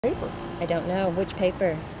Paper. I don't know. Which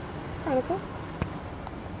paper? Chronicle.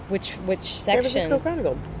 Which section? San Francisco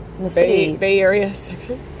Chronicle. In the city. Bay Area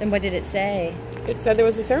section. And what did it say? It said there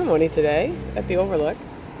was a ceremony today at the Overlook.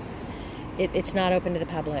 It's not open to the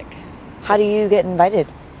public. How do you get invited?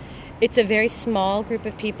 It's a very small group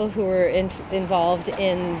of people who are involved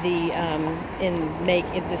in the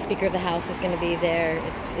Speaker of the House is going to be there.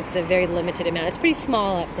 It's a very limited amount. It's pretty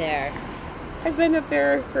small up there. I've been up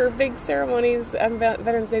there for big ceremonies on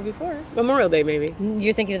Veterans Day before. Memorial Day, maybe.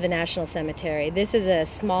 You're thinking of the National Cemetery. This is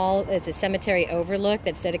it's a cemetery overlook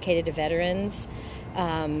that's dedicated to veterans.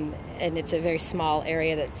 And it's a very small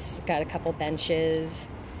area that's got a couple benches.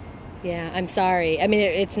 Yeah, I'm sorry. I mean,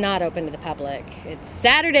 it's not open to the public. It's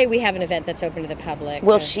Saturday we have an event that's open to the public.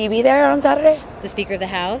 Will she be there on Saturday? The Speaker of the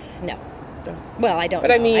House? No. Well, I don't know.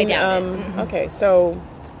 But I mean, I doubt it. Okay, so...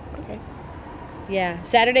 Okay. Yeah,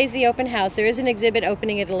 Saturday's the open house. There is an exhibit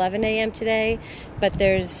opening at 11 a.m. today, but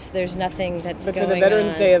there's nothing that's going on. But for the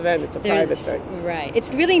Veterans Day event, it's a private thing. Right.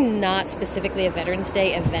 It's really not specifically a Veterans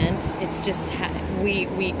Day event. It's just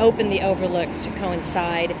we open the Overlook to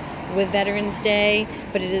coincide with Veterans Day,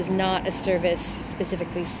 but it is not a service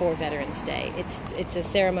specifically for Veterans Day. It's a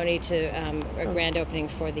ceremony to a grand opening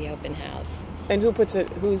for the open house. And who puts it?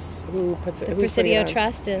 Who puts it? The Presidio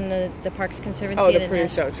Trust and the Parks Conservancy. Oh, the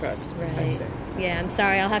Presidio Trust. Right. I see. Yeah, I'm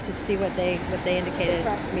sorry. I'll have to see what they indicated.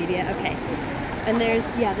 Media. Okay. And there's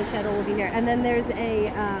the shuttle will be here. And then there's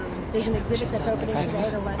an exhibit that's opening today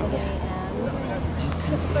at 11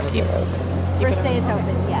 a.m. Keep it open. First day it's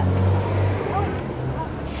open. Yes.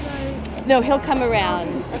 No, he'll come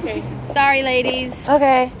around. Okay. Sorry, ladies.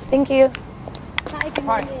 Okay, thank you. Hi, good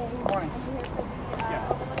morning. Good morning.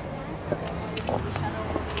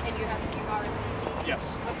 And you have RSVP'd? Yes.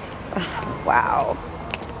 Okay. Wow.